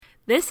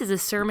This is a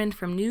sermon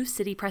from New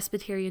City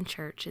Presbyterian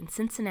Church in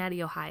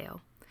Cincinnati,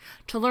 Ohio.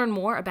 To learn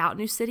more about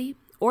New City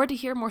or to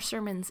hear more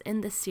sermons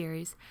in this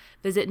series,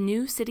 visit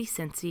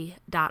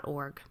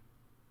newcitycincy.org.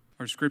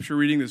 Our scripture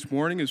reading this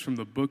morning is from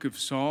the book of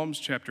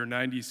Psalms, chapter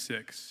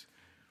 96.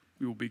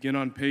 We will begin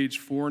on page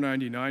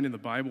 499 in the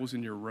Bibles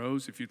in your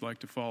rows if you'd like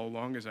to follow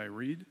along as I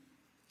read.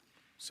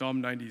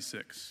 Psalm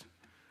 96.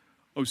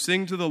 Oh,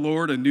 sing to the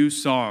Lord a new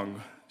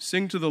song.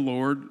 Sing to the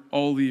Lord,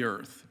 all the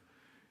earth.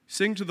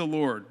 Sing to the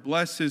Lord,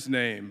 bless his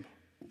name.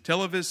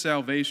 Tell of his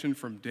salvation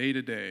from day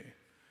to day.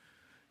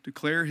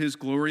 Declare his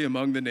glory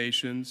among the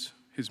nations,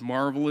 his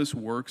marvelous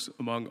works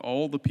among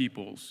all the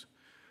peoples.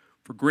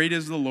 For great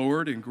is the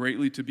Lord and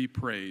greatly to be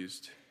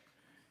praised.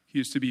 He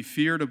is to be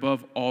feared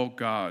above all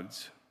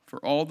gods. For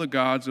all the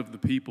gods of the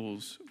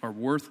peoples are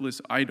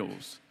worthless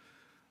idols.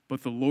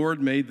 But the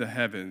Lord made the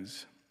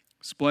heavens.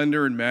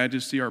 Splendor and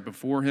majesty are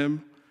before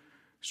him.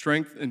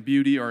 Strength and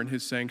beauty are in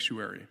his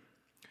sanctuary.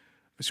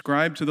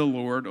 Ascribe to the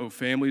Lord, O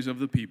families of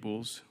the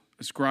peoples.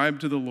 Ascribe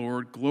to the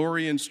Lord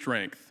glory and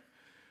strength.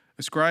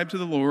 Ascribe to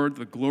the Lord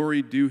the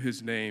glory due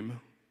his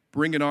name.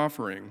 Bring an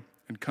offering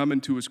and come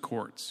into his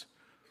courts.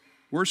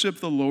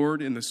 Worship the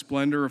Lord in the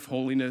splendor of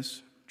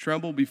holiness.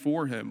 Tremble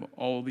before him,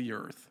 all the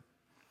earth.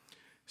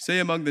 Say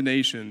among the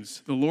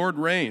nations, the Lord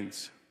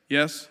reigns.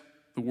 Yes,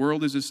 the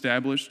world is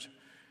established.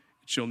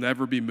 It shall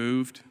never be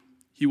moved.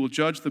 He will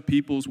judge the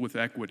peoples with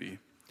equity.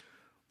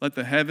 Let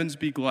the heavens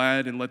be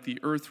glad and let the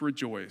earth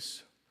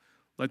rejoice.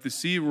 Let the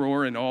sea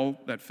roar and all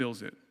that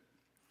fills it.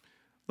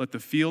 Let the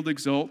field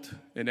exult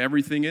and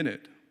everything in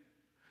it.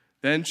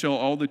 Then shall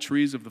all the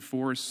trees of the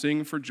forest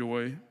sing for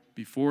joy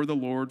before the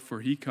Lord,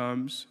 for he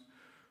comes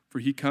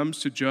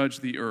to judge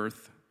the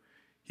earth.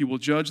 He will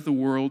judge the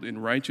world in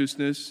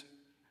righteousness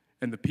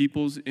and the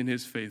peoples in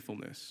his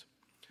faithfulness.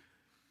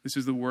 This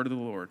is the word of the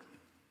Lord.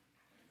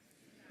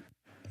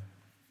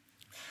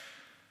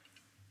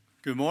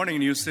 Good morning,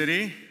 New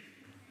City.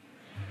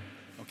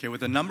 Okay,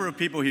 with the number of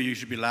people here, you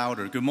should be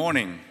louder. Good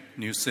morning,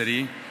 New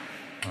City.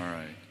 All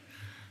right.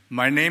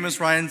 My name is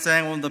Ryan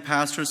Zhang, one of the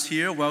pastors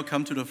here.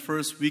 Welcome to the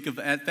first week of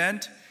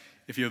Advent.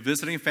 If you're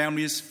visiting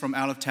families from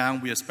out of town,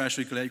 we're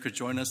especially glad you could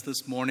join us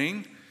this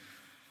morning.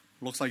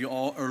 Looks like you're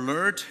all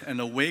alert and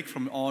awake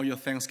from all your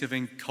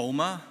Thanksgiving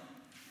coma.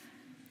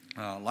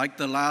 Like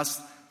the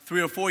last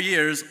 3 or 4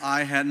 years,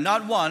 I had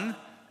not one,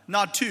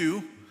 not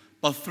two,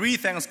 but 3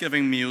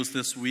 Thanksgiving meals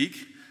this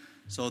week.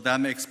 So that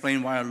may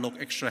explain why I look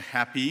extra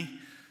happy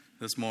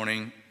this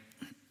morning.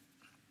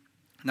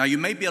 Now, you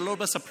may be a little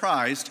bit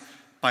surprised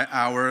by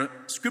our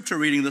scripture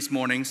reading this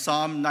morning,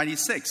 Psalm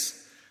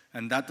 96.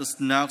 And that does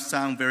not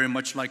sound very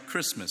much like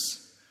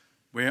Christmas.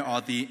 Where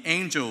are the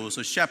angels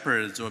or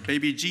shepherds or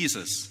baby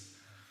Jesus?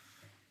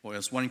 Or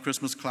as one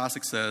Christmas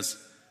classic says,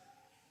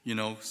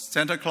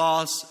 Santa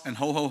Claus and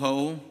ho, ho,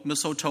 ho,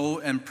 mistletoe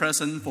and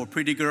present for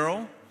pretty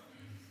girl.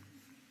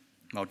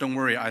 Now, don't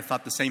worry, I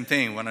thought the same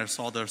thing when I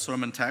saw the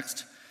sermon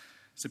text.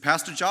 So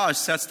Pastor Josh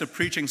sets the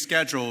preaching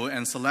schedule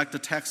and select the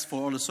text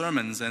for all the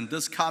sermons, and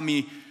this caught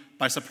me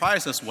by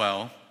surprise as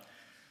well.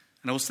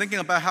 And I was thinking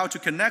about how to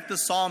connect the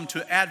psalm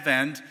to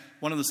Advent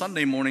one of the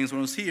Sunday mornings when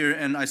I was here,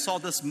 and I saw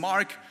this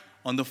mark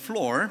on the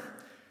floor,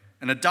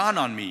 and it dawned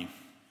on me.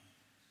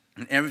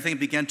 And everything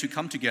began to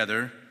come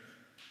together.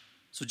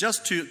 So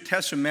just to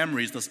test your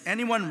memories, does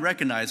anyone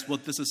recognize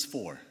what this is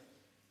for?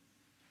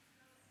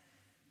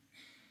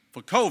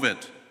 For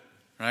COVID,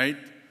 right?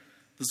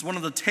 This is one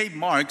of the tape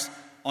marks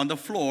on the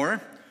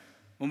floor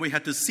when we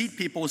had to seat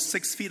people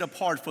 6 feet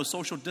apart for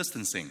social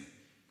distancing.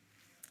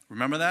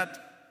 Remember that?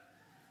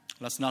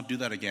 Let's not do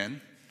that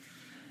again.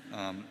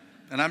 And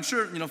I'm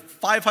sure,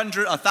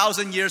 500,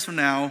 1,000 years from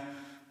now,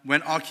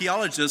 when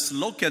archaeologists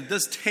look at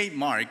this tape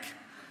mark,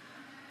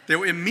 they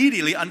will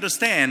immediately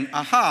understand,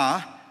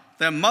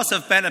 there must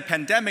have been a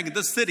pandemic in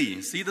this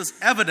city. See this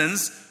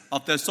evidence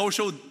of the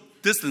social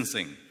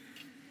distancing.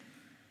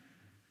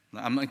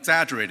 I'm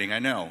exaggerating, I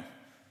know.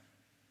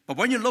 But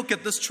when you look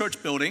at this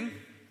church building,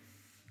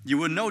 you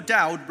will no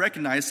doubt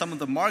recognize some of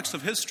the marks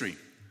of history.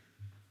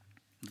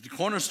 The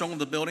cornerstone of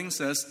the building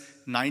says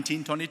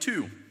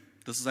 1922.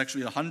 This is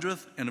actually the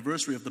 100th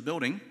anniversary of the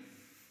building.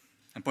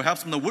 And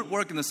perhaps from the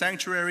woodwork in the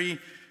sanctuary,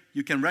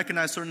 you can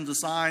recognize certain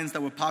designs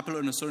that were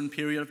popular in a certain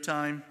period of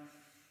time.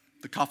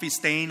 The coffee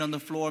stain on the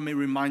floor may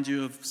remind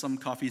you of some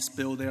coffee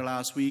spill there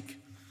last week.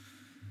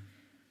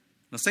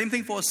 The same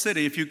thing for a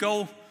city. If you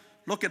go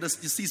look at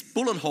this, you see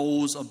bullet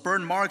holes or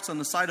burn marks on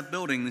the side of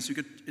buildings.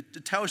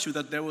 It tells you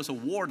that there was a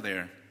war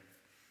there.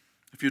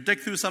 If you dig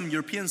through some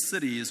European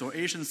cities or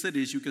Asian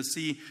cities, you can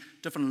see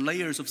different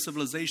layers of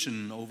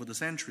civilization over the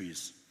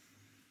centuries.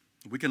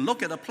 We can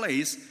look at a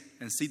place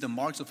and see the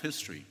marks of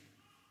history.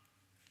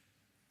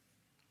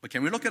 But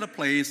can we look at a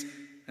place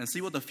and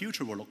see what the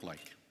future will look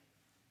like?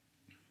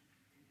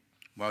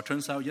 Well, it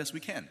turns out, yes, we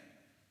can.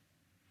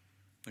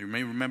 You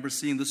may remember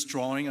seeing this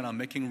drawing in our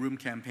Making Room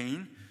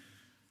campaign.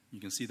 You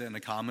can see that in the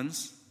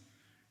Commons.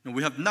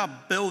 We have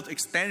not built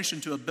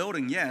expansion to a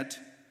building yet,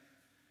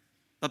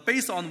 but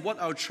based on what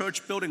our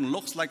church building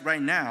looks like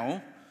right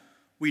now,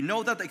 we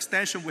know that the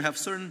extension will have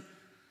certain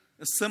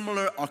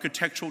similar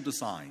architectural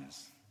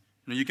designs.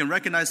 You can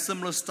recognize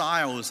similar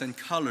styles and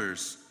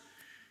colors.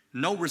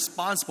 No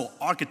responsible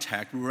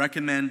architect would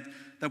recommend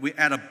that we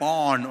add a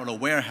barn or a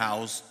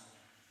warehouse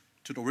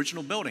to the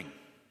original building.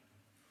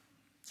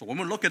 So when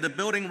we look at the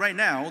building right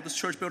now, this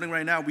church building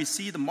right now, we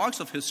see the marks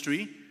of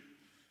history.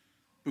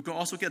 We can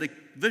also get a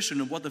vision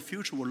of what the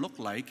future will look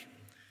like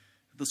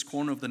at this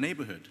corner of the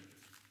neighborhood.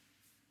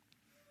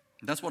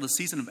 And that's what the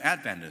season of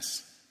Advent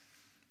is.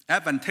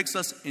 Advent takes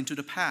us into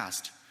the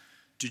past,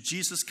 to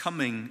Jesus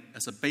coming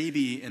as a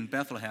baby in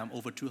Bethlehem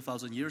over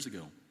 2,000 years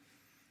ago.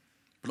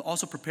 But it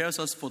also prepares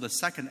us for the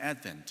second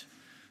Advent,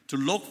 to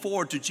look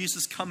forward to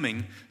Jesus'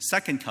 coming,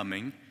 second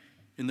coming,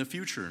 in the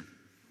future.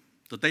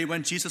 The day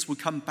when Jesus will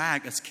come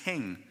back as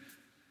King.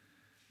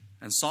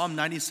 And Psalm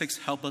 96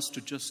 helps us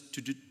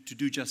to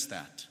do just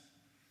that.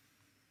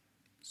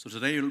 So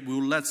today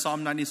we'll let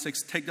Psalm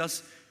 96 take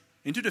us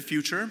into the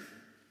future,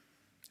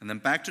 and then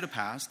back to the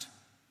past,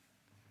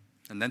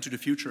 and then to the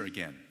future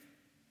again.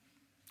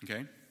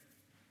 Okay?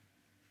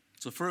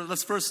 So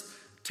let's first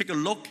take a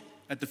look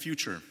at the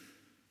future.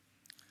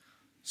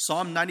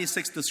 Psalm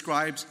 96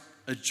 describes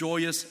a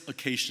joyous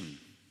occasion.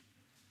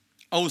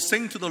 Oh,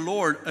 sing to the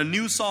Lord a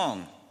new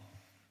song.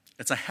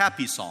 It's a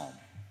happy psalm.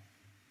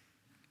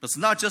 But it's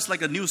not just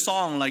like a new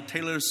song like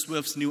Taylor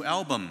Swift's new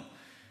album.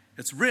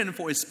 It's written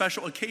for a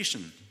special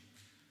occasion.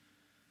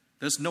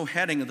 There's no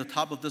heading at the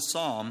top of this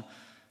psalm,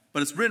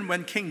 but it's written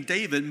when King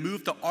David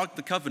moved the Ark of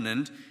the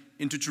Covenant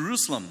into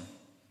Jerusalem.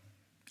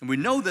 And we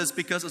know this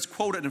because it's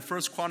quoted in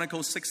 1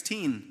 Chronicles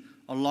 16,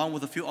 along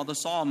with a few other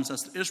psalms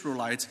as the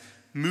Israelites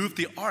moved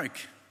the Ark.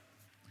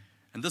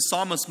 And this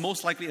psalm is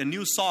most likely a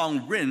new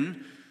song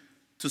written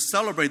to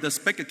celebrate this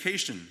big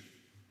occasion.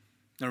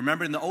 Now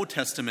remember, in the Old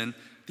Testament,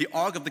 the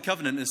Ark of the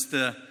Covenant is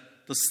the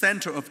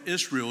center of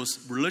Israel's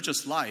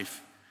religious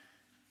life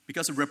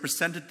because it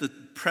represented the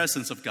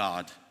presence of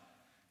God.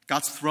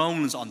 God's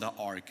throne is on the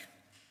Ark.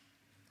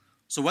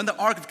 So when the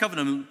Ark of the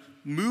Covenant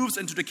moves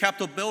into the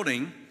capital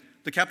building,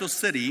 the capital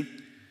city,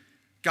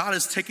 God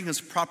is taking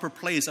his proper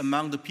place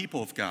among the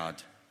people of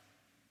God.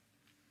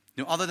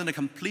 Other than the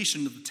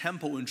completion of the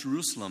temple in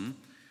Jerusalem,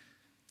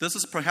 this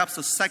is perhaps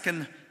the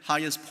second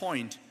highest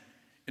point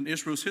in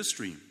Israel's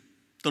history.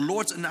 The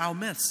Lord's in our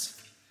midst.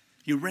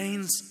 He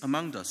reigns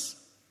among us.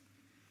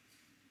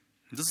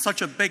 This is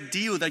such a big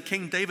deal that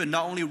King David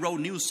not only wrote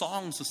new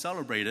songs to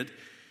celebrate it,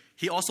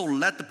 he also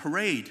led the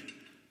parade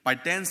by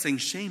dancing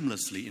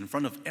shamelessly in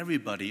front of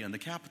everybody in the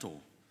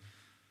capital.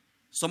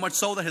 So much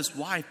so that his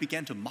wife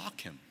began to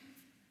mock him.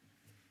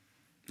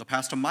 Now,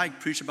 Pastor Mike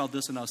preached about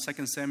this in our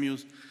 2 Samuel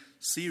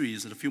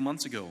series a few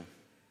months ago.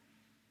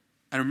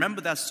 I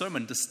remember that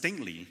sermon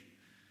distinctly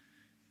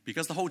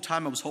because the whole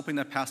time I was hoping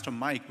that Pastor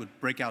Mike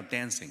would break out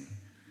dancing.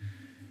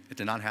 It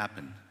did not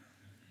happen.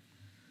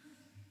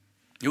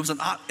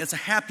 It's a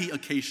happy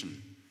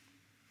occasion.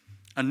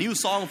 A new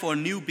song for a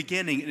new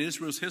beginning in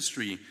Israel's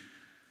history.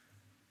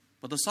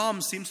 But the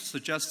psalm seems to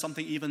suggest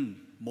something even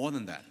more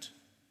than that.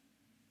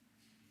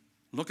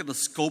 Look at the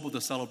scope of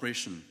the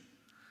celebration.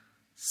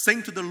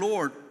 Sing to the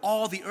Lord,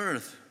 all the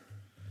earth.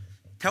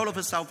 Tell of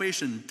his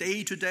salvation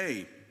day to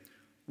day.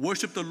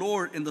 Worship the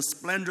Lord in the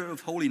splendor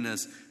of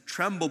holiness.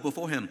 Tremble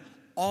before him,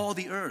 all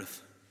the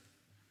earth.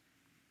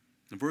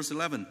 In verse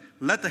 11,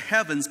 let the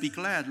heavens be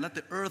glad, let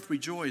the earth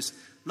rejoice,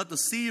 let the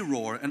sea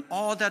roar and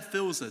all that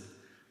fills it.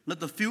 Let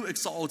the field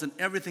exult and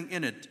everything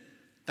in it.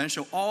 Then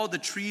shall all the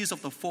trees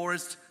of the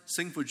forest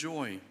sing for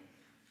joy.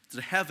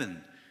 The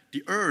heaven,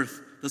 the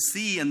earth, the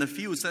sea, and the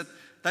fields,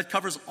 that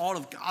covers all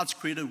of God's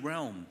created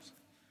realms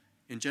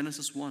in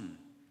Genesis 1.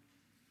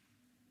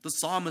 The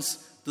psalm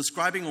is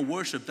describing a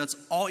worship that's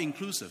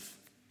all-inclusive,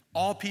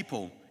 all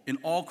people in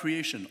all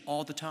creation,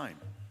 all the time.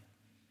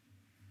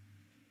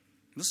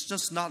 This is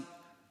just not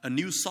a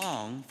new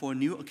song for a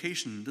new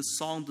occasion. This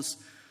song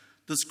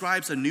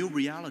describes a new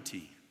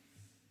reality.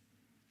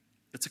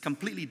 It's a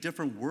completely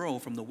different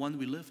world from the one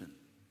we live in.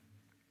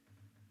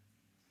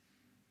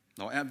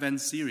 Our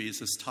Advent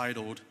series is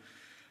titled,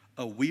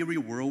 A Weary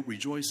World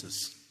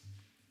Rejoices.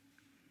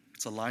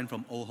 It's a line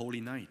from O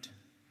Holy Night.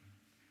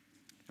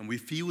 And we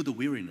feel the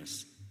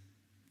weariness,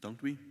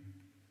 don't we?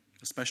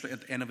 Especially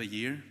at the end of a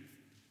year.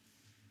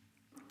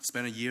 It's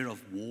been a year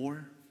of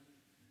war,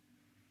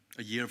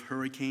 a year of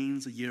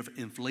hurricanes, a year of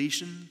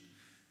inflation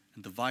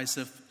and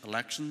divisive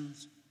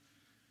elections,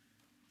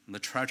 and the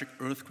tragic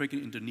earthquake in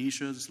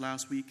Indonesia this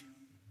last week.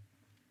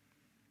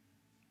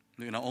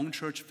 In our own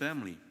church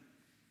family,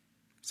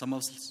 some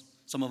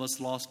of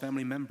us lost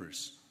family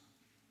members.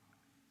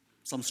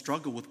 Some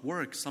struggled with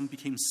work, some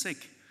became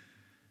sick,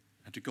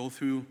 and to go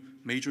through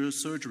major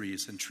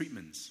surgeries and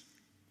treatments.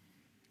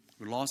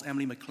 We lost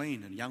Emily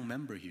McLean, a young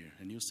member here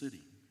in New City.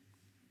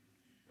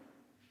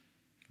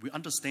 We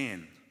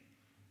understand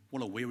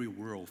what a weary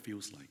world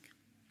feels like.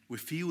 We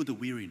feel the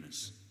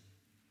weariness.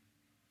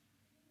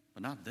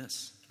 But not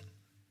this.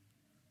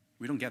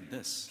 We don't get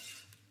this.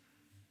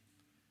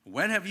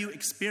 When have you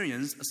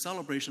experienced a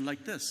celebration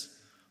like this?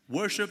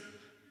 Worship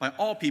by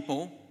all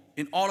people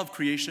in all of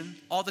creation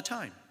all the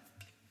time.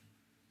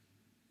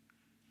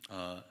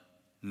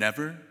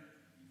 Never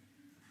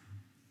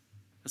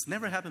It's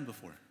never happened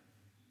before.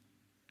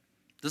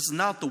 This is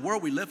not the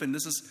world we live in.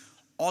 This is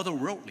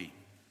otherworldly.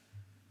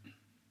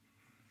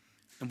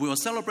 And will a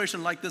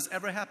celebration like this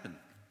ever happen?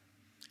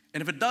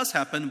 And if it does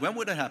happen, when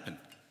would it happen?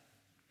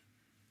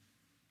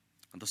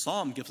 And the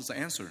psalm gives us the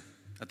answer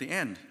at the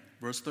end,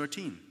 verse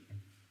 13.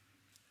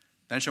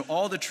 Then shall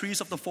all the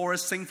trees of the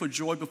forest sing for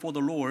joy before the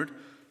Lord,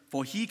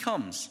 for he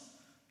comes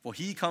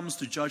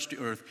to judge the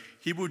earth.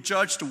 He will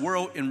judge the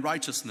world in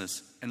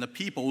righteousness and the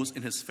peoples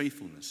in his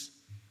faithfulness.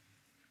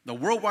 The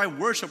worldwide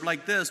worship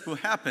like this will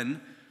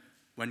happen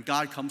when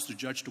God comes to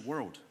judge the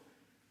world.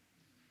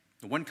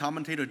 The one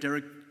commentator,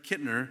 Derek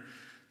Kidner,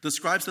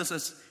 describes this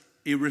as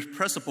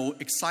irrepressible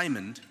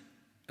excitement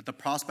at the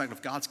prospect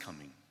of God's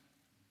coming.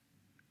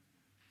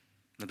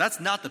 Now, that's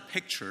not the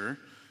picture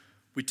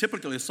we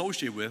typically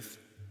associate with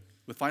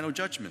final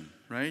judgment,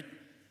 right?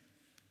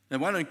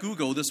 And why don't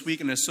Google this week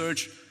and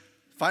search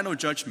final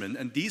judgment,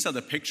 and these are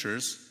the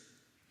pictures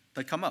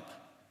that come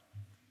up.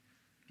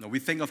 Now, we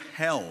think of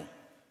hell,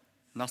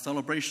 not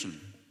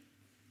celebration.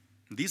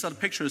 And these are the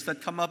pictures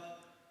that come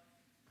up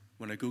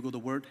when I Google the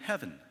word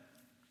heaven.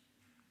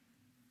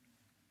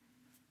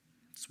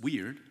 It's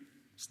weird.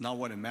 It's not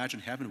what I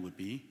imagined heaven would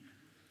be.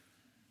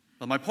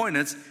 But my point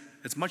is,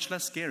 it's much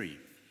less scary.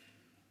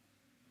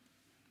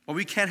 But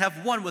we can't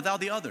have one without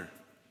the other.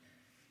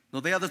 No,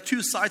 they are the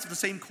two sides of the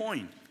same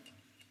coin.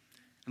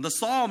 And the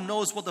psalm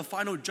knows what the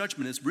final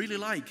judgment is really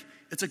like.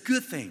 It's a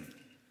good thing.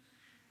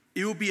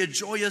 It will be a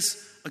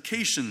joyous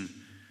occasion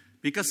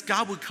because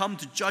God will come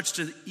to judge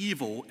the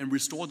evil and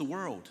restore the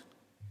world.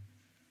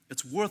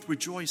 It's worth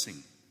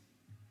rejoicing.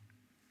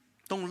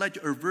 Don't let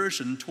your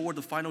aversion toward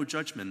the final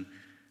judgment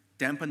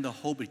dampen the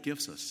hope it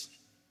gives us.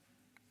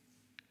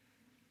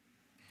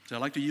 So I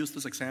like to use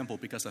this example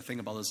because I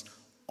think about this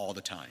all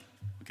the time,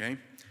 okay?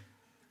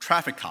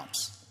 Traffic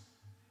cops.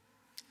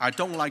 I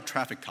don't like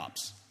traffic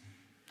cops,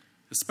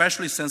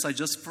 especially since I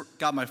just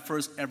got my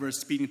first ever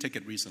speeding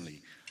ticket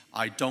recently.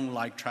 I don't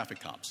like traffic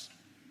cops.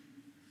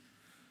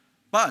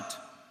 But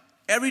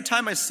every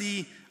time I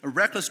see a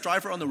reckless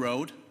driver on the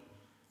road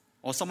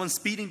or someone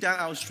speeding down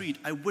our street,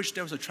 I wish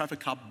there was a traffic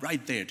cop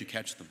right there to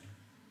catch them.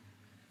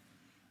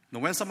 Now,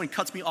 when someone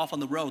cuts me off on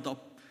the road,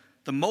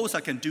 the most I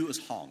can do is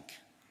honk.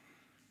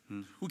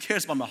 Who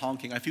cares about my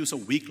honking? I feel so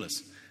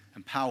weakless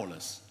and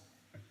powerless.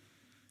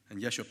 And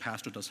yes, your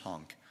pastor does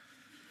honk.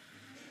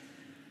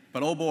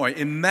 But oh boy,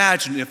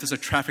 imagine if there's a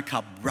traffic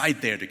cop right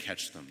there to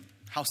catch them.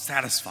 How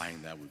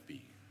satisfying that would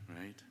be,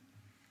 right?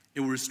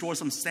 It will restore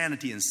some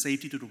sanity and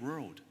safety to the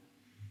world.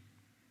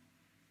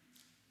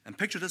 And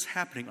picture this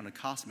happening on a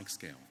cosmic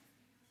scale.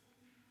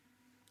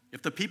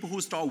 If the people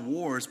who start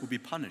wars will be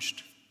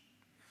punished,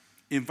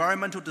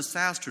 environmental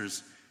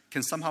disasters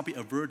can somehow be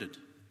averted.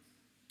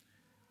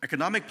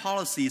 Economic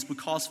policies will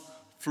cause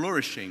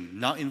flourishing,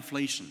 not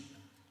inflation.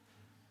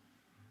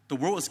 The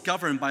world is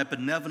governed by a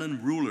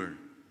benevolent ruler.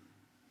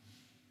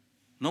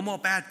 No more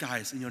bad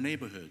guys in your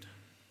neighborhood.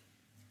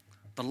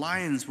 The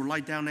lions will lie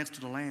down next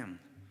to the lamb.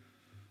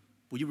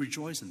 Will you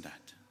rejoice in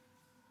that?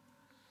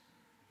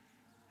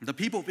 The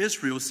people of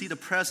Israel see the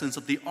presence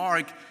of the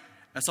ark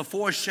as a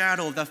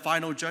foreshadow of that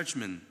final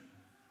judgment,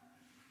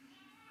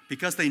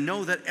 because they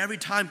know that every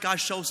time God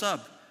shows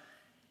up,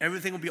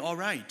 everything will be all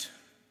right.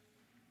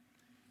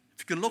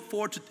 If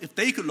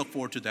they could look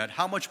forward to that,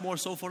 how much more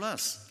so for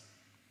us?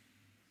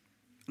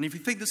 And if you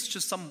think this is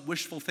just some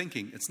wishful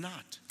thinking, it's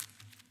not.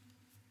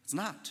 It's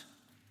not.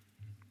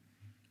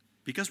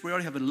 Because we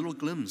already have a little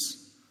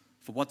glimpse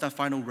for what that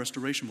final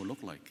restoration will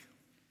look like.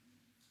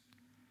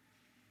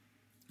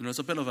 You know, it's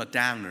a bit of a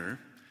downer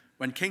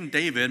when King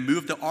David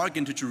moved the ark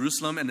into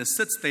Jerusalem and it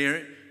sits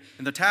there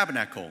in the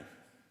tabernacle,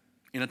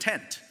 in a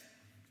tent.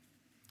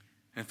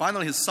 And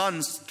finally his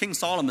son, King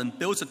Solomon,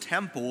 builds a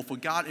temple for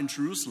God in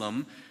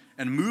Jerusalem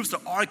and moves the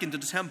ark into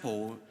the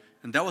temple.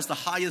 And that was the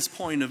highest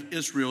point of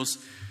Israel's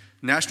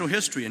national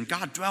history. And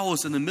God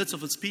dwells in the midst of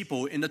his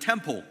people in the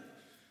temple.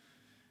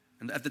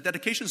 And at the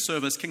dedication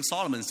service, King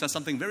Solomon says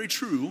something very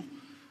true,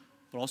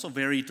 but also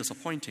very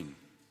disappointing.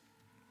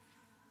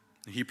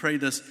 He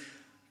prayed this,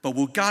 "But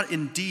will God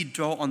indeed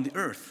dwell on the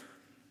earth?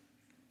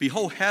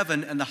 Behold,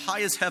 heaven and the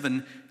highest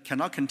heaven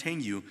cannot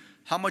contain you.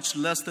 How much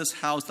less this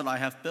house that I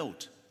have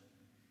built?"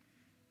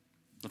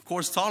 Of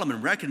course,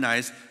 Solomon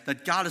recognized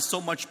that God is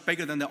so much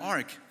bigger than the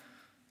ark,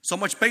 so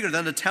much bigger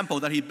than the temple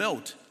that he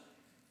built.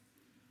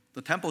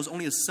 The temple is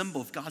only a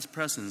symbol of God's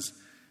presence.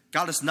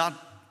 God is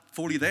not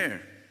fully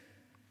there.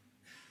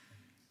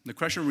 The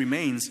question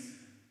remains,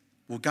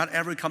 will God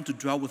ever come to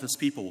dwell with his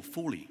people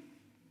fully?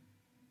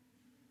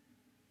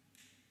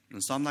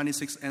 And Psalm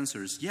 96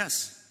 answers,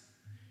 yes.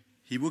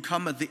 He will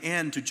come at the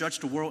end to judge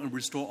the world and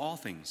restore all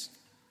things.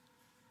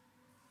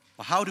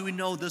 But how do we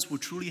know this will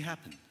truly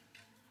happen?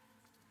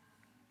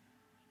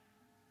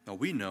 Now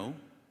we know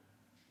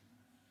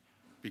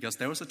because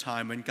there was a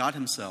time when God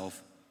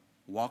himself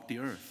walked the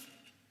earth.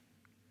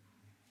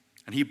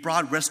 And he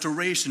brought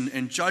restoration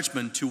and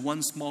judgment to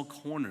one small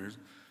corner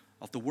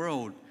of the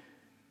world.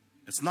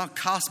 It's not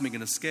cosmic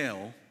in a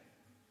scale,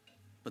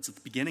 but it's at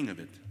the beginning of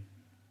it.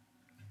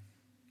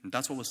 And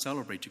that's what we'll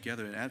celebrate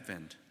together in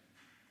Advent.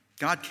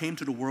 God came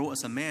to the world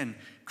as a man.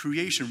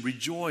 Creation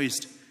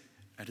rejoiced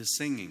at his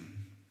singing,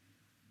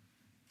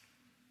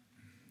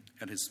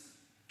 at his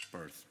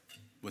birth,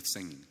 with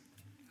singing,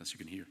 as you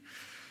can hear.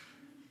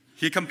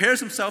 He compares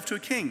himself to a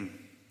king.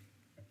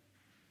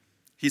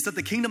 He said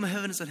the kingdom of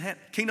heaven is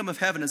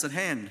at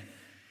hand.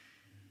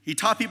 He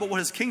taught people what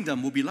his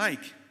kingdom will be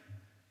like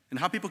and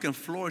how people can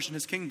flourish in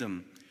his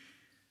kingdom.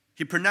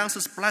 He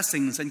pronounces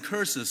blessings and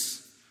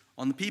curses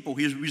on the people.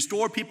 He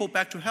restored people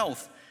back to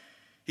health.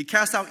 He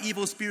cast out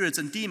evil spirits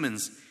and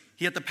demons.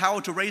 He had the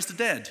power to raise the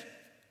dead.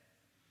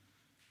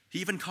 He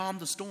even calmed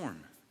the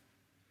storm.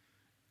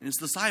 And his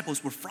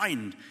disciples were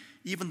frightened.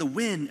 Even the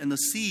wind and the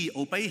sea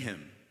obey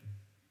him.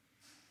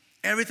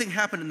 Everything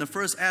happened in the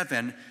first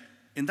advent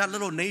in that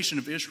little nation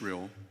of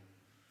Israel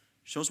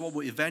shows what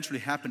will eventually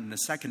happen in the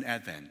second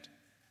advent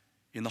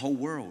in the whole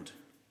world.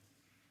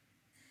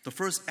 The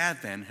first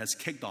advent has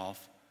kicked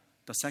off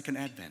the second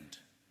advent.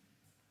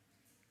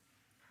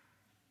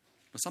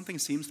 But something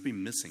seems to be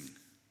missing.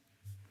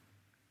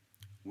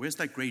 Where's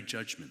that great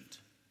judgment?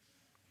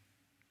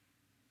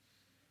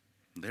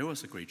 There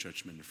was a great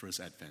judgment in the first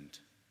advent.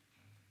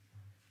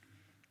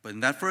 But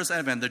in that first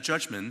advent, the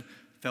judgment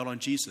fell on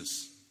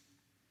Jesus.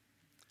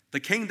 The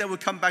king that will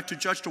come back to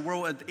judge the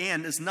world at the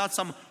end is not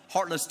some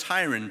heartless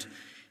tyrant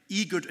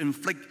eager to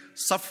inflict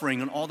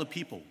suffering on all the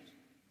people.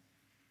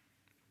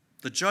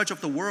 The judge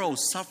of the world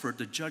suffered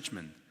the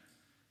judgment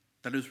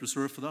that is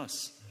reserved for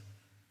us.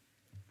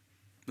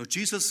 No,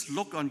 Jesus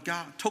looked on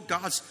God, took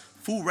God's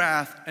full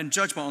wrath and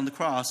judgment on the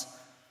cross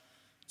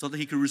so that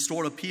he could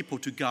restore the people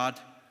to God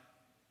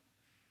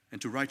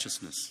and to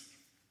righteousness.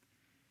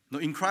 No,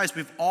 in Christ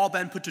we've all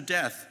been put to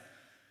death,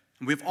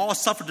 and we've all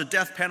suffered the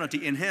death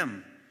penalty in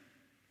him.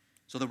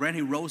 So that when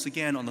he rose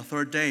again on the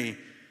third day,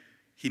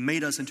 he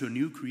made us into a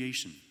new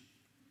creation.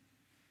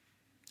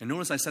 And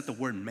notice I said the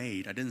word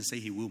made. I didn't say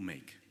he will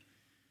make.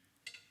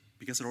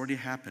 Because it already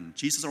happened.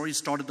 Jesus already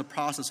started the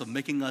process of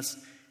making us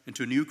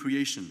into a new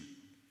creation.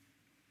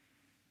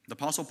 The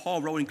Apostle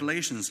Paul wrote in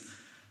Galatians,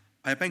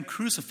 I have been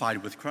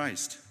crucified with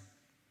Christ.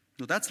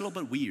 Now that's a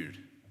little bit weird.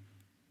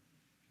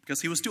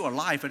 Because he was still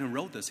alive when he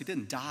wrote this. He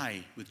didn't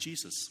die with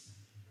Jesus.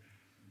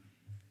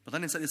 But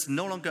then he said, it's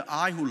no longer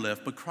I who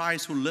live, but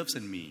Christ who lives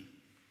in me.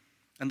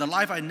 And the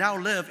life I now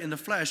live in the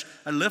flesh,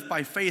 I live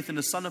by faith in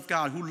the Son of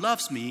God who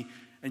loves me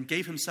and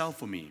gave himself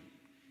for me.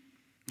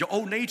 Your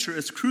old nature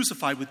is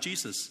crucified with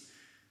Jesus.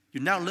 You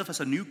now live as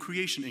a new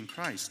creation in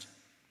Christ.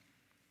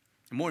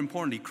 And more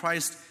importantly,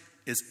 Christ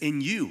is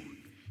in you.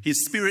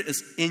 His Spirit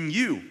is in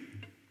you.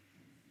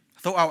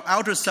 Though our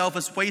outer self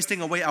is wasting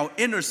away, our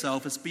inner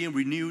self is being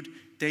renewed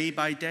day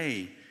by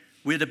day.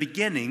 We're at the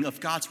beginning of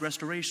God's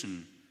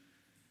restoration.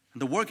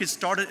 And the work he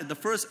started in the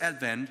first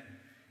advent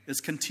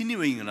is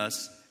continuing in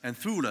us and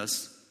through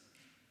us.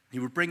 He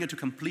will bring it to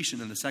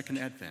completion in the second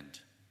advent.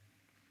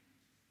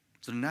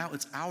 So now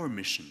it's our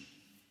mission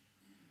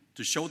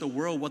to show the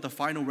world what the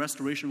final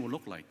restoration will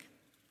look like.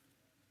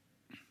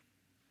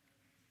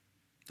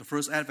 The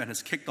first advent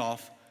has kicked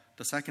off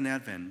the second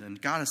advent,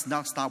 and God has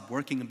not stopped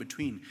working in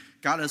between.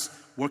 God is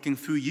working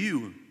through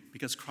you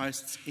because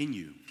Christ is in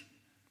you.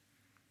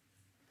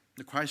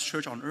 The Christ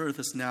Church on earth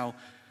has now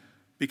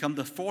become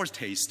the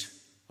foretaste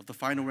of the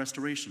final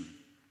restoration.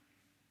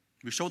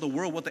 We show the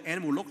world what the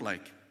end will look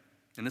like.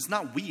 And it's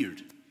not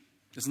weird.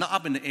 It's not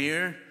up in the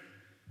air.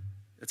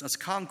 It's as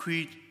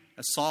concrete,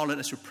 as solid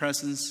as your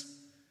presence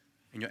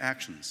and your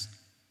actions.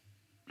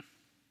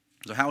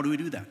 So how do we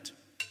do that?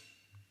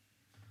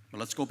 Well,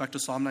 let's go back to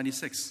Psalm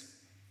 96.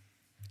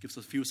 It gives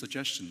us a few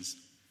suggestions.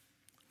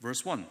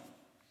 Verse 1.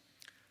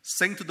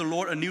 Sing to the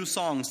Lord a new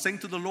song. Sing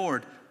to the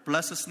Lord,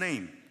 bless his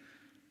name.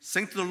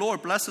 Sing to the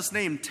Lord, bless his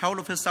name. Tell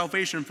of his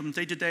salvation from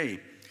day to day.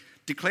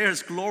 Declare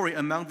his glory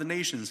among the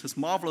nations, his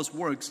marvelous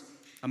works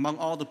among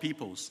all the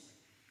peoples.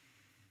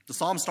 The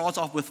psalm starts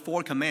off with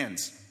 4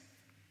 commands.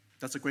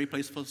 That's a great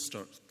place for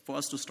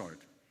us to start.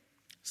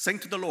 Sing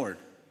to the Lord,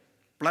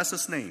 bless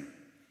his name.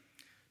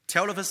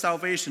 Tell of his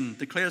salvation,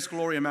 declare his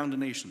glory among the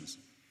nations.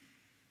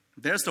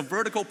 There's the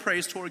vertical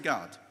praise toward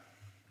God.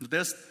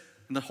 There's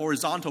the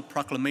horizontal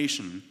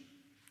proclamation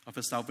of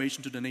his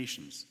salvation to the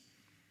nations.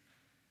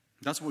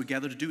 That's what we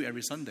gather to do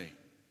every Sunday,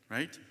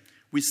 right?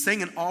 We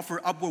sing and offer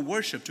upward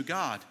worship to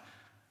God.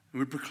 And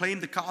we proclaim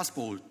the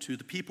gospel to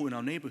the people in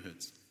our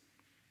neighborhoods.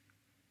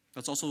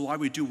 That's also why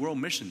we do world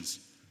missions.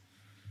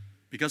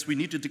 Because we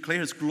need to declare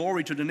his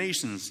glory to the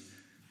nations.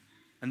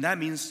 And that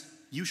means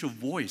use your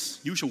voice,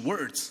 use your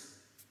words.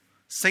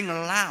 Sing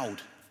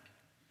aloud.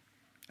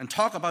 And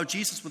talk about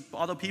Jesus with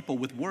other people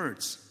with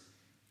words.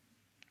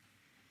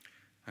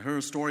 I heard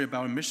a story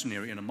about a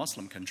missionary in a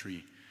Muslim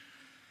country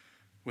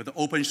where the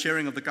open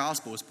sharing of the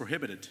gospel is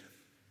prohibited.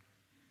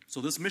 So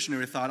this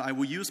missionary thought, I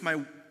will use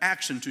my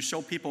action to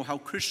show people how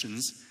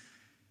Christians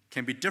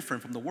can be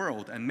different from the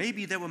world, and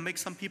maybe that will make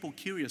some people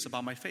curious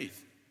about my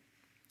faith.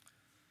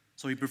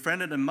 So he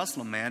befriended a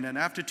Muslim man, and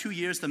after 2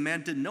 years, the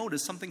man did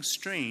notice something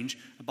strange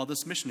about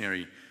this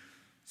missionary.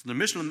 So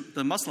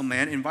the Muslim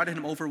man invited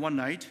him over one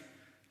night,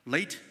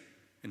 late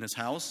in his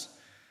house,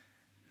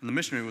 and the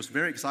missionary was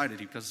very excited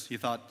because he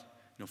thought,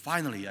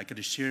 finally I get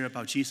to share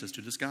about Jesus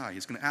to this guy.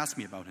 He's going to ask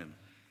me about him.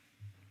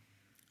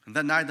 And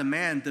that night, the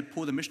man did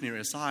pull the missionary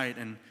aside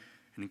and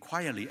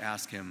quietly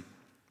asked him,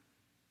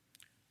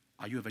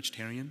 "Are you a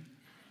vegetarian?"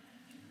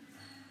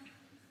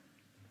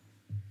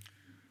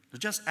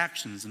 Just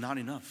actions are not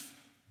enough.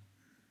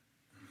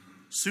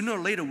 Sooner or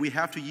later, we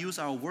have to use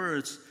our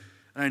words.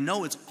 And I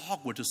know it's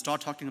awkward to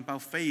start talking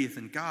about faith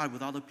and God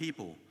with other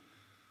people.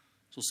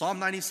 So Psalm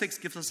 96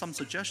 gives us some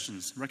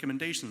suggestions,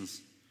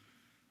 recommendations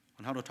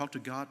on how to talk to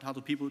God, how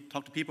to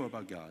talk to people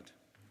about God.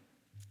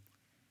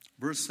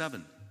 Verse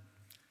 7,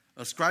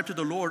 "Ascribe to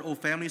the Lord, O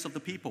families of the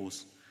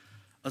peoples.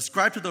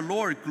 Ascribe to the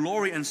Lord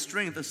glory and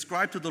strength.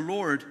 Ascribe to the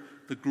Lord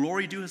the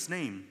glory due his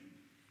name."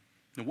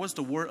 Now, what does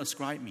the word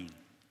ascribe mean?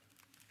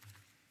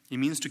 It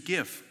means to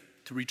give,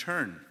 to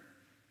return.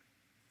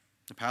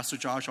 Pastor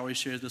Josh always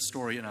shares this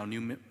story in our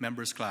new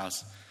members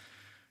class.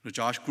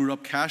 Josh grew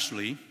up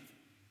casually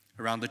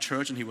around the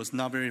church, and he was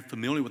not very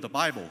familiar with the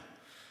Bible.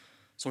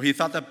 So he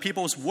thought that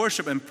people's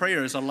worship and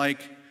prayers are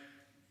like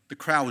the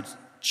crowd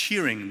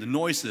cheering, the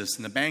noises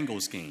in the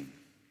Bengals game.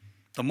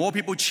 The more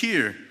people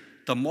cheer,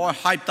 the more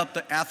hyped up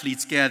the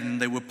athletes get, and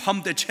they would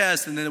pump their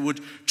chest, and then they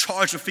would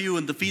charge the field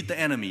and defeat the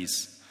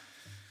enemies.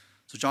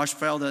 So Josh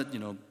felt that,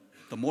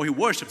 the more he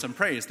worships and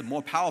prays, the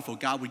more powerful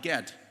God would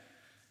get.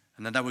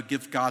 And then that would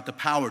give God the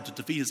power to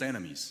defeat his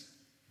enemies.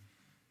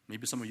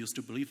 Maybe some of you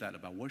still believe that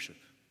about worship.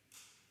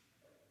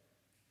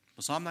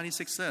 But Psalm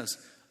 96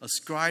 says,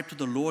 "Ascribe to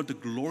the Lord the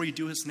glory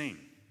due his name."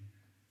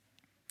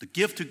 To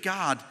give to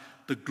God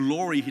the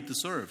glory he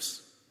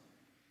deserves.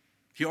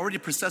 He already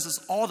possesses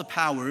all the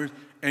power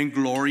and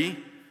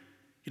glory.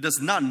 He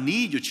does not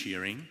need your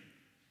cheering.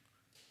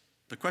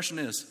 The question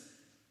is,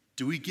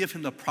 do we give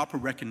him the proper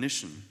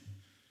recognition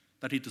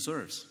that he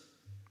deserves?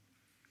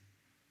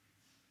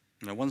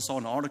 And I once saw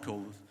an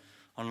article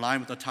online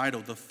with the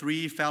title, "The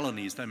 3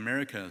 Felonies That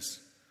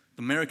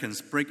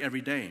Americans Break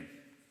Every Day."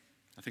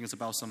 I think it's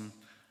about some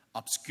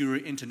obscure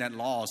internet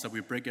laws that we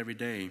break every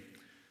day.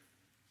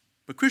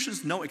 But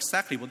Christians know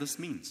exactly what this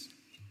means.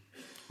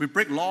 We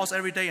break laws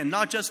every day, and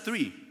not just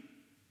 3,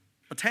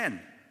 but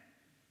 10.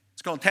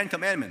 It's called 10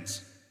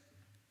 Commandments.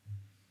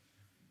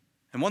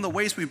 And one of the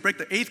ways we break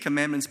the 8th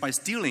commandment is by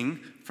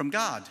stealing from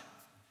God.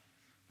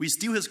 We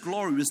steal his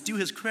glory, we steal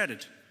his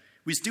credit,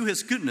 we steal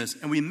his goodness,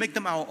 and we make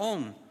them our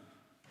own,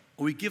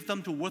 or we give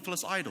them to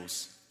worthless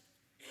idols.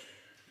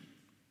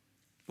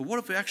 But what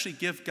if we actually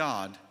give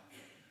God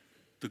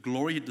the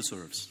glory he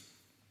deserves?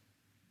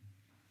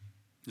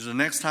 The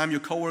next time your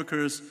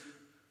coworkers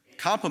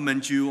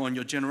compliment you on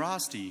your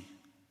generosity,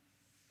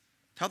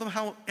 tell them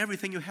how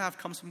everything you have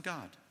comes from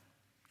God.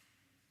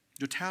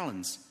 Your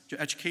talents, your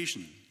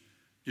education,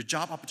 your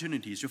job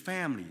opportunities, your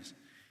families,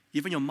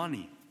 even your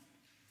money.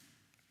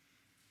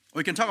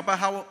 Or you can talk about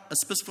how a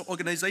specific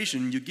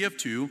organization you give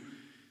to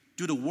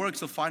do the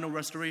works of final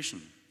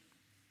restoration.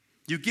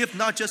 You give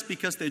not just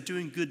because they're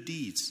doing good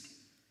deeds.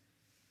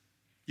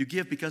 You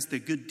give because their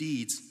good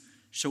deeds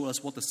show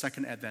us what the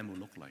second advent will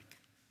look like.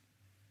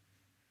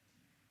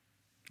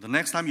 The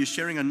next time you're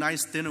sharing a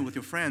nice dinner with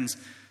your friends,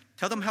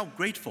 tell them how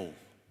grateful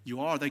you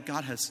are that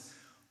God has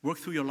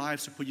worked through your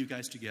lives to put you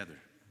guys together.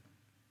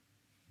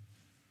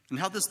 And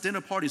how this dinner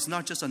party is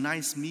not just a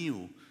nice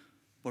meal,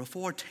 but a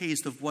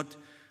foretaste of what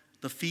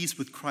the feast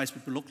with Christ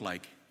would look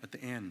like at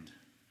the end.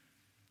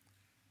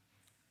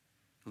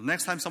 The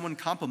next time someone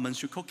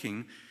compliments your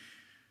cooking,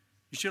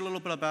 you share a little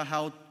bit about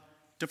how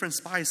different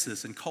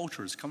spices and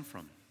cultures come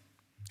from.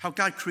 How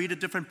God created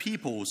different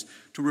peoples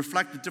to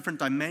reflect the different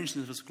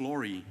dimensions of his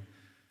glory.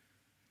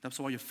 That's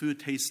why your food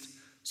tastes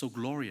so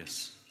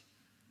glorious.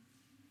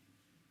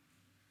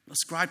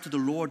 Ascribe to the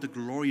Lord the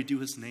glory due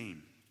his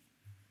name.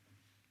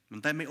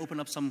 And that may open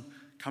up some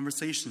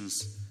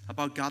conversations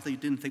about God that you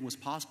didn't think was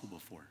possible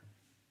before.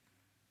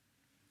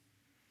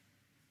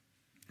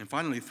 And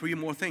finally, 3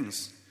 more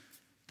things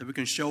that we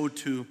can show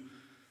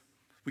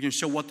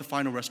what the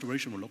final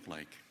restoration will look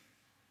like.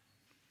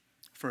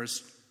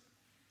 First,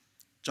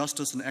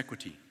 justice and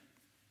equity.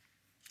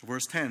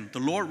 Verse 10, "The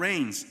Lord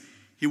reigns.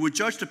 He will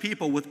judge the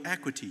people with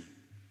equity."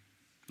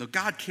 Now,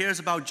 God cares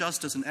about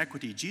justice and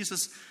equity.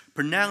 Jesus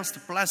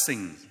pronounced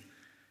blessings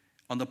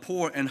on the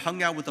poor and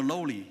hung out with the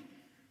lowly.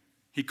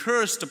 He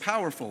cursed the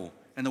powerful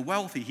and the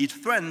wealthy. He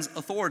threatens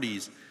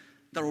authorities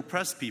that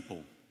oppress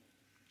people.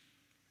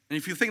 And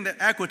if you think that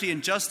equity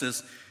and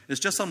justice is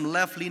just some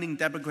left-leaning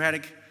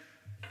democratic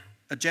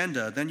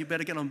agenda, then you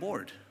better get on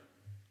board.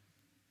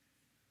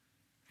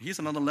 Here's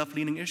another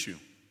left-leaning issue.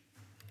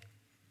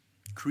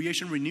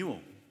 Creation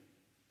renewal.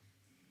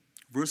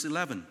 Verse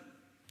 11.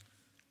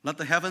 "Let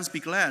the heavens be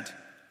glad.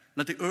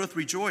 Let the earth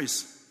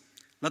rejoice.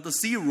 Let the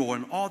sea roar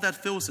and all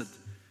that fills it.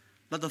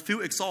 Let the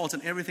field exalt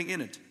and everything in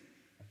it."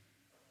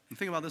 And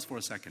think about this for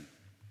a second.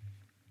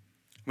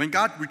 When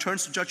God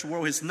returns to judge the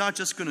world, he's not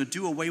just going to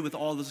do away with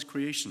all this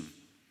creation.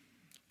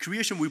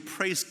 Creation will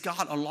praise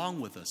God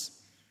along with us.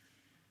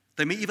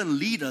 They may even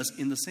lead us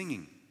in the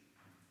singing.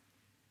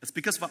 It's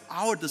because of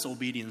our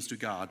disobedience to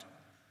God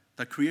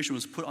that creation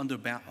was put under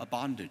a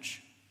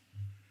bondage.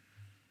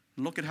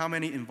 Look at how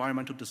many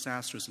environmental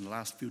disasters in the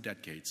last few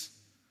decades.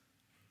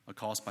 are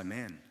caused by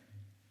man.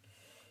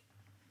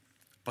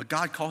 But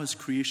God called his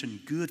creation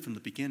good from the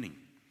beginning.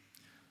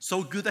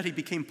 So good that he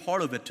became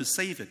part of it to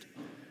save it.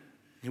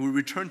 He will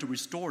return to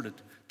restore it.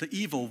 The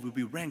evil will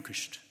be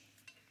vanquished.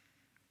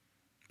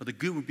 But the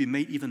good will be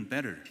made even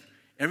better.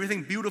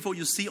 Everything beautiful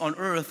you see on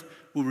earth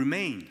will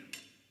remain.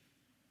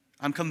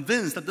 I'm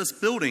convinced that this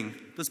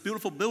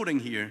beautiful building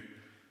here,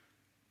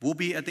 will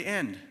be at the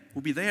end,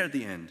 will be there at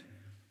the end,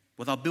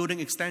 with our building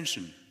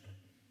extension.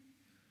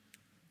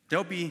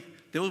 There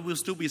will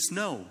still be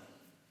snow,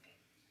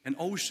 and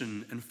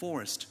ocean, and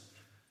forest,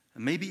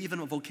 and maybe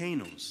even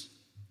volcanoes.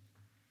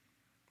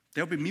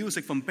 There will be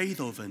music from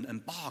Beethoven,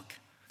 and Bach,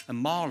 and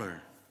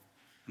Mahler,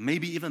 and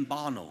maybe even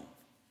Bono.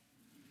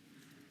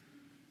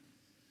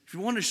 If you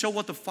want to show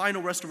what the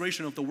final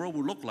restoration of the world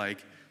will look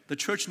like, the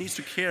church needs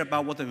to care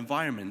about what the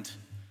environment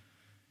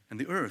and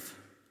the earth.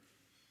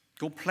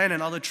 Go plant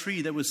another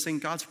tree that will sing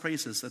God's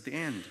praises at the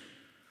end.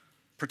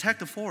 Protect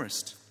the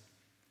forest.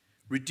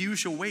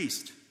 Reduce your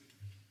waste.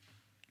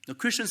 The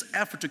Christian's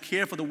effort to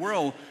care for the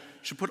world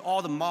should put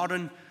all the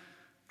modern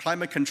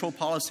climate control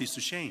policies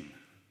to shame.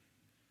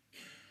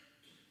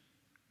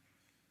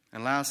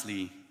 And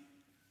lastly,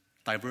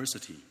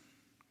 diversity.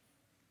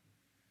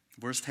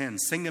 Verse 10,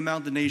 sing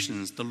among the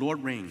nations, the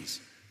Lord reigns.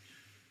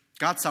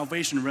 God's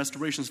salvation and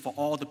restoration is for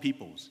all the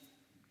peoples.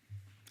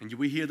 And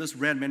we hear this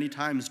read many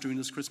times during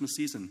this Christmas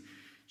season.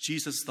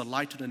 Jesus is the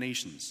light to the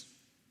nations.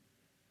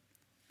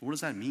 But what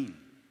does that mean?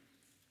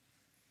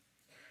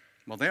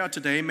 Well, there are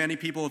today many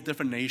people of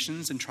different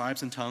nations and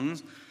tribes and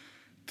tongues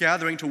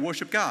gathering to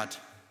worship God.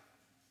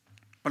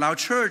 But our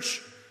churches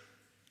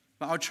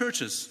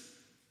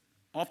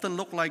often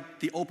look like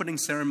the opening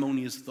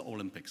ceremonies of the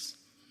Olympics.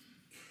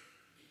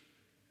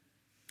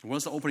 What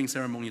does the opening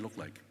ceremony look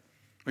like?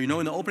 Well,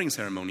 in the opening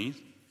ceremony,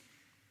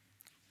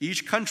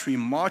 each country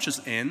marches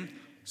in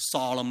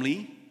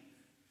solemnly,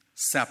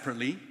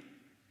 separately,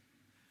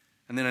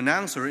 and then an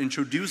announcer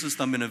introduces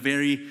them in a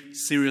very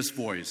serious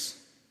voice.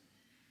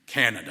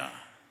 Canada,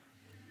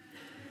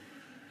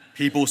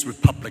 People's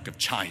Republic of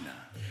China,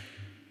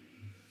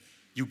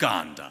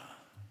 Uganda.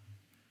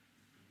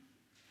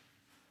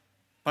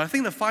 But I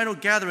think the final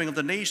gathering of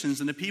the nations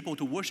and the people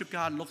to worship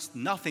God looks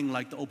nothing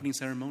like the opening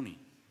ceremony.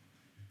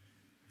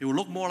 It will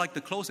look more like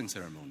the closing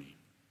ceremony.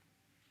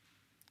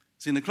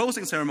 See, in the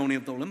closing ceremony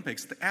of the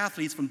Olympics, the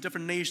athletes from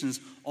different nations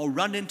all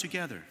run in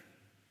together,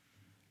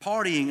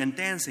 partying and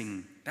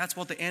dancing. That's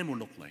what the end will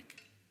look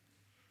like.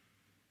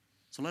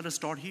 So let us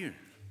start here.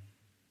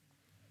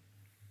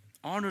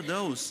 Honor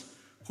those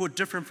who are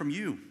different from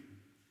you.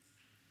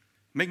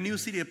 Make New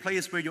City a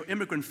place where your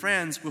immigrant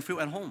friends will feel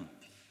at home.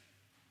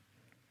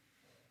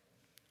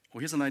 Well,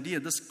 here's an idea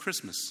this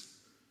Christmas.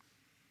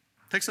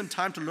 Take some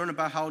time to learn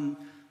about how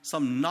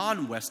some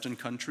non-Western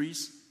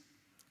countries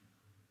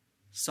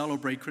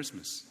celebrate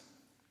Christmas.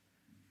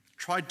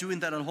 Try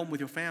doing that at home with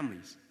your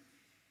families.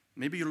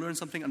 Maybe you learn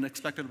something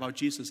unexpected about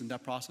Jesus in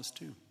that process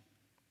too.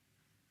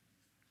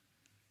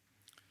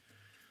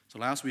 So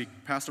last week,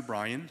 Pastor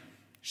Brian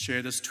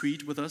shared this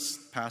tweet with us,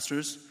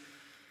 pastors.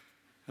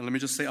 And let me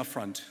just say up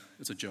front,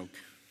 it's a joke.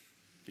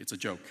 It's a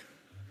joke.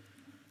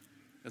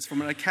 It's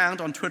from an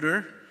account on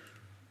Twitter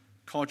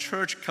called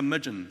Church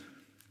Curmudgeon.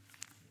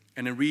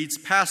 And it reads,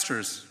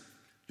 Pastors,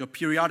 your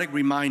periodic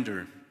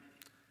reminder.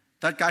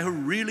 That guy who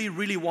really,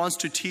 really wants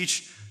to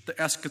teach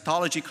the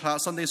eschatology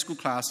class, Sunday school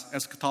class.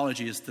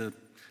 Eschatology is the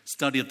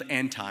study of the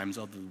end times,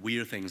 of the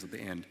weird things at the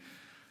end.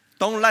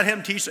 Don't let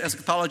him teach the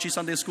eschatology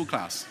Sunday school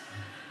class.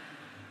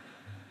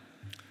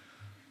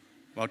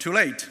 Well, too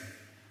late.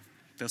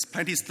 There's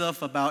plenty of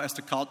stuff about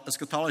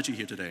eschatology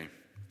here today.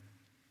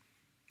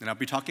 And I'll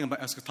be talking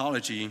about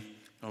eschatology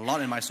a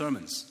lot in my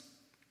sermons.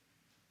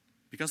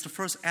 Because the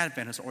first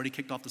Advent has already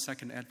kicked off the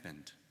second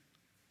Advent.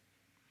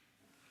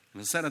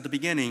 And I said at the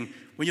beginning,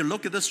 when you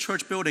look at this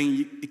church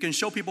building, it can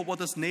show people what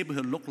this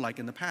neighborhood looked like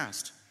in the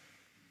past.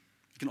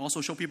 It can also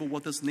show people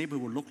what this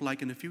neighborhood will look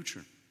like in the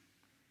future.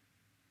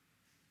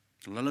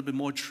 A little bit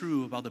more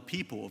true about the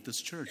people of this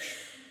church.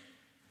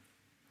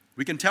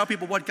 We can tell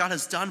people what God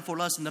has done for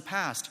us in the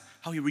past,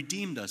 how He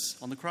redeemed us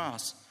on the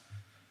cross.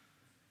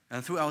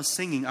 And through our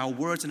singing, our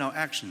words, and our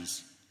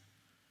actions,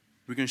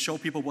 we can show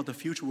people what the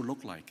future will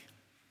look like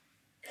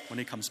when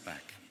He comes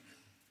back.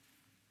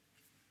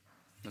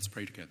 Let's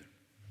pray together.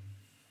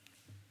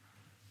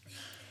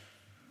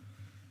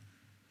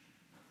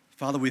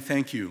 Father, we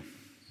thank You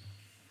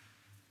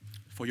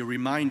for Your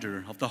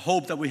reminder of the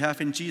hope that we have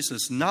in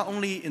Jesus, not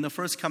only in the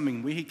first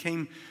coming, where He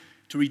came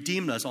to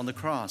redeem us on the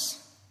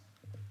cross,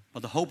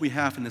 but the hope we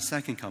have in the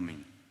second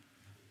coming,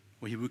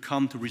 where He will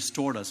come to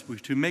restore us,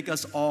 to make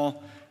us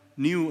all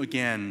new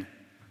again,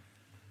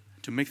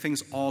 to make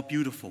things all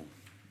beautiful.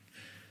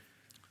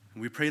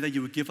 And we pray that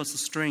You would give us the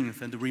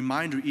strength and the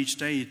reminder each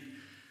day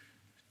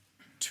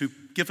to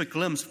give a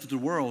glimpse to the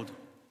world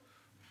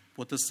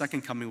what the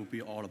second coming will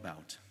be all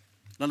about.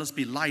 Let us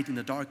be light in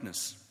the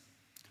darkness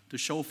to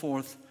show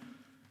forth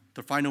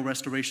the final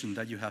restoration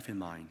that You have in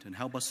mind, and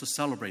help us to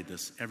celebrate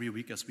this every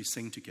week as we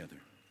sing together.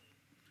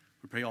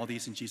 We pray all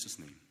these in Jesus'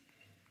 name.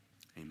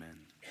 Amen.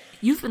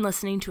 You've been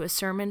listening to a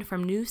sermon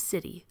from New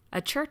City,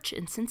 a church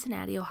in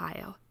Cincinnati,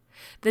 Ohio.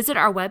 Visit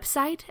our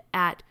website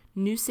at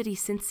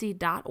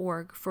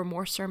newcitycincy.org for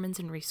more sermons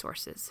and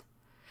resources.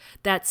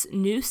 That's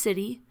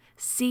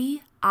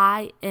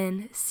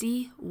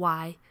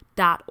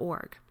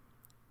newcitycincy.org.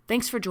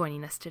 Thanks for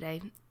joining us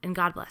today, and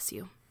God bless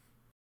you.